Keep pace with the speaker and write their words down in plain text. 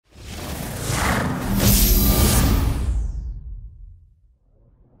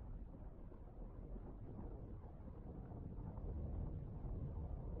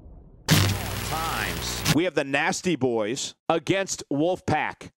We have the Nasty Boys against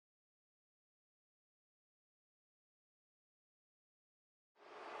Wolfpack.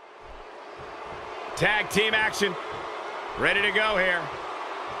 Tag team action. Ready to go here.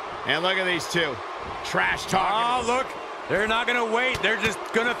 And look at these two. Trash talking. Oh, look. They're not going to wait. They're just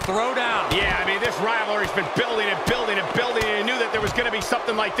going to throw down. Yeah, I mean, this rivalry's been building and building and building, and you knew that there was going to be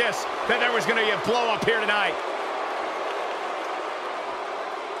something like this, that there was going to be a blow-up here tonight.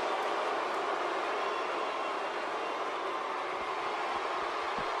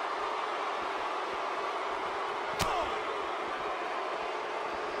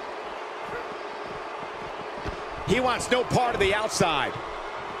 He wants no part of the outside.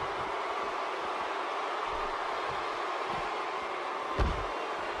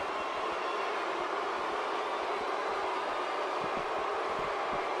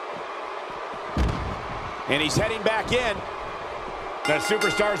 And he's heading back in. The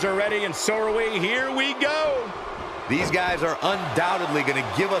superstars are ready, and so are we. Here we go. These guys are undoubtedly going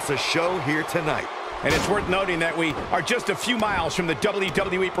to give us a show here tonight. And it's worth noting that we are just a few miles from the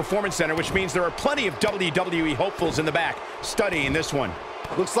WWE Performance Center, which means there are plenty of WWE hopefuls in the back studying this one.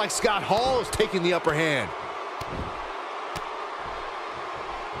 Looks like Scott Hall is taking the upper hand.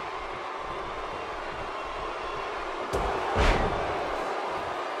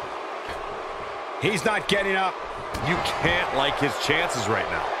 He's not getting up. You can't like his chances right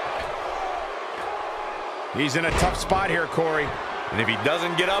now. He's in a tough spot here, Corey. And if he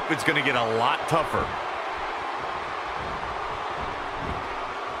doesn't get up, it's going to get a lot tougher.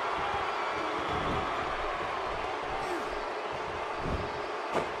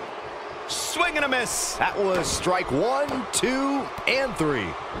 Swing and a miss. That was strike 1, 2, and 3.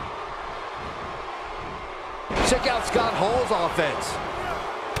 Check out Scott Hall's offense.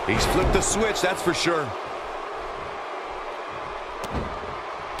 He's flipped the switch, that's for sure.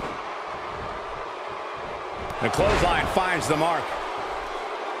 The clothesline finds the mark.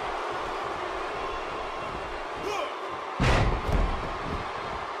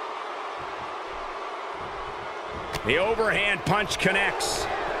 The overhand punch connects.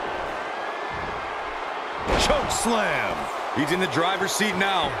 Choke slam. He's in the driver's seat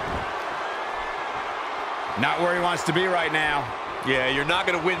now. Not where he wants to be right now. Yeah, you're not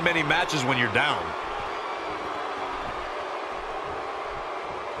going to win many matches when you're down.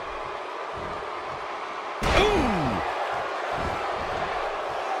 Ooh!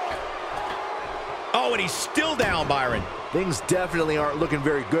 Oh, and he's still down, Byron. Things definitely aren't looking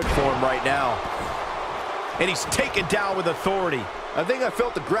very good for him right now. And he's taken down with authority. I think I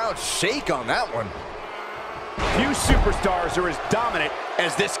felt the ground shake on that one. Few superstars are as dominant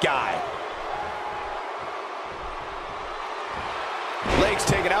as this guy. Legs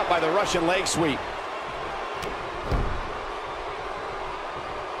taken out by the Russian leg sweep.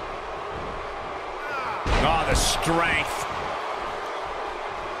 Oh, the strength.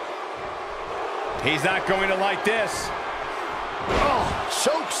 He's not going to like this. Oh,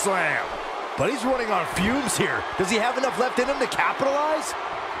 choke slam. But he's running on fumes here. Does he have enough left in him to capitalize?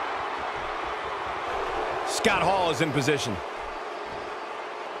 Scott Hall is in position.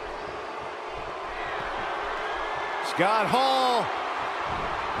 Scott Hall,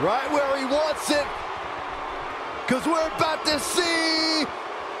 right where he wants it. Because we're about to see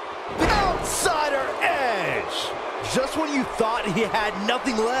the outsider edge. Just when you thought he had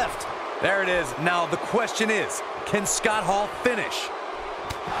nothing left. There it is. Now the question is, can Scott Hall finish?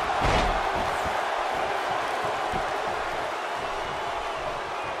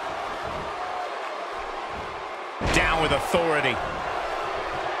 Down with authority.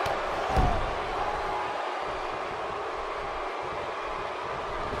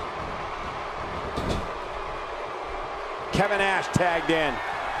 Kevin Nash tagged in.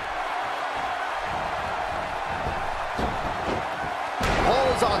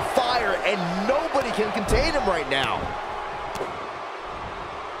 Hall is on fire, and nobody can contain him right now.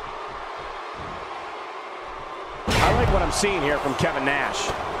 I like what I'm seeing here from Kevin Nash.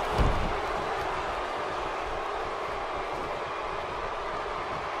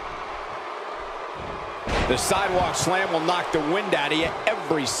 The sidewalk slam will knock the wind out of you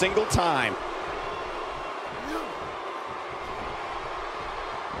every single time.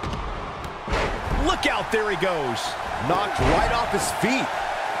 Look out, there he goes. Knocked right off his feet.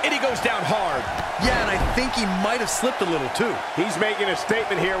 And he goes down hard. Yeah, and I think he might have slipped a little too. He's making a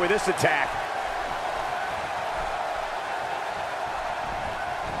statement here with this attack.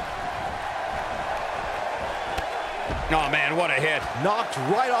 Oh, man, what a hit. Knocked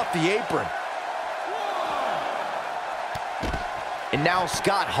right off the apron. And now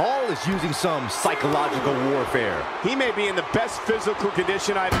Scott Hall is using some psychological warfare. He may be in the best physical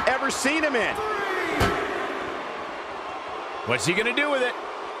condition I've ever seen him in. What's he gonna do with it?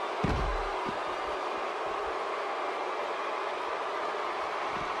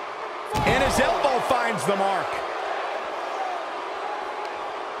 And his elbow finds the mark.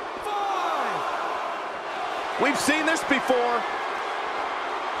 5. We've seen this before.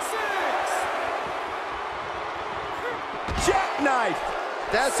 6. Jackknife.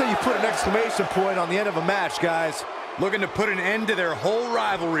 That's how you put an exclamation point on the end of a match, guys. Looking to put an end to their whole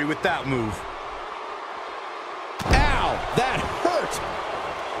rivalry with that move. Ow, that hurt.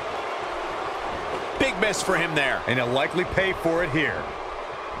 Big miss for him there. And he'll likely pay for it here.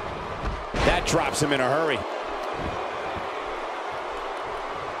 That drops him in a hurry.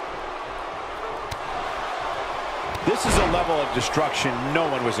 This is a level of destruction no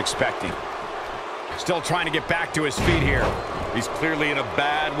one was expecting. Still trying to get back to his feet here. He's clearly in a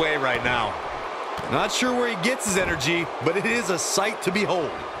bad way right now. Not sure where he gets his energy, but it is a sight to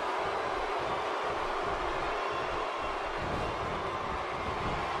behold.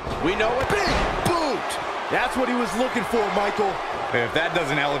 We know it. Big boot. That's what he was looking for, Michael. If that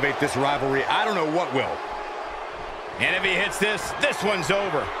doesn't elevate this rivalry, I don't know what will. And if he hits this, this one's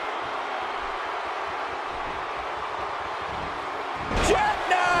over.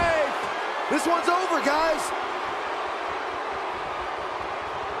 Jackknife! This one's over, guys.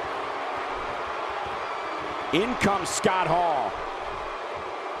 In comes Scott Hall.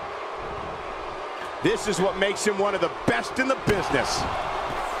 This is what makes him one of the best in the business.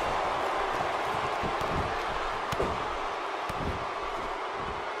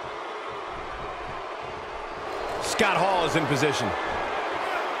 Scott Hall is in position.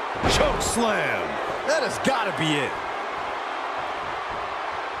 Choke slam. That has got to be it.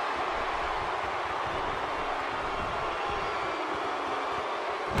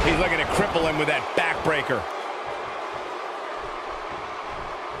 He's looking to cripple him with that backbreaker.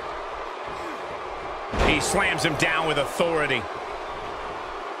 He slams him down with authority.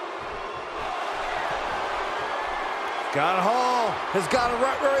 Scott Hall has got it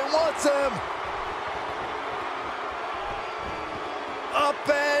right where he wants him. Up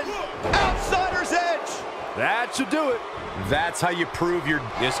and outsider's edge. That should do it. That's how you prove you're...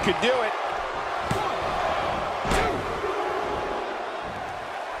 This could do it.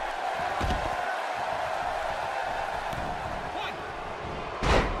 1,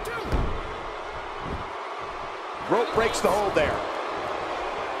 2. Rope breaks the hold there.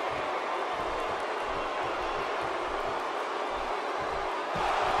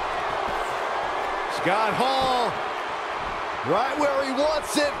 Scott Hall right where he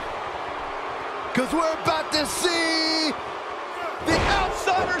wants it. Because we're about to see the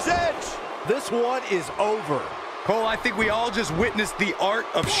outsider's edge. This one is over. Cole, I think we all just witnessed the art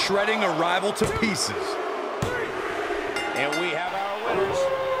of shredding a rival to pieces. And we have our winners.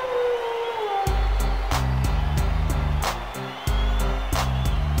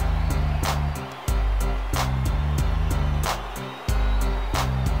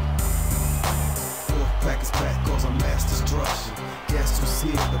 Pack is back, cause I'm mass destruction. Guess who's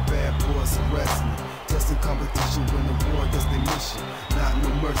here? The bad boys of wrestling. Testing competition when the war does their mission. Not no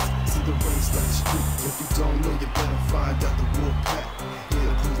mercy, see the race like the street. If you don't know, you better find out the war pack.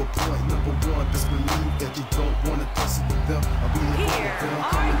 It'll prove a point. Number one, just believe that you don't want to tussle with them. I'll be there for them,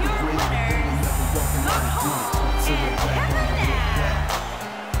 coming to bring it. They will never walk around and do it. So they're back on the war pack.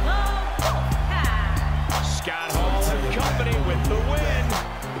 Scott Hall and company with the win.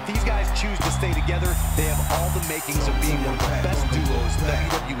 If these guys choose to stay together, they have all the makings of being one of the best duos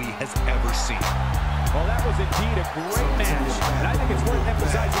WWE has ever seen. Well, that was indeed a great match. And I think it's worth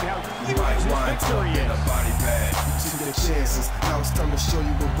emphasizing how huge this victory is. You took their chances. Now it's time to show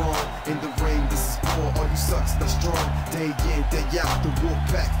you we're wrong. In the ring, this is war. All you sucks, not strong. Day in, day out, the war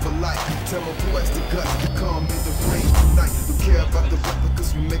pack for life. Tell my boys to gut. Come in the ring tonight. Don't care about the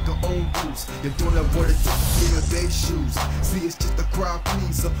replicas, we make our own rules. You're doing that what it takes to clear their shoes. See, it's just a crowd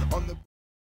pleaser on the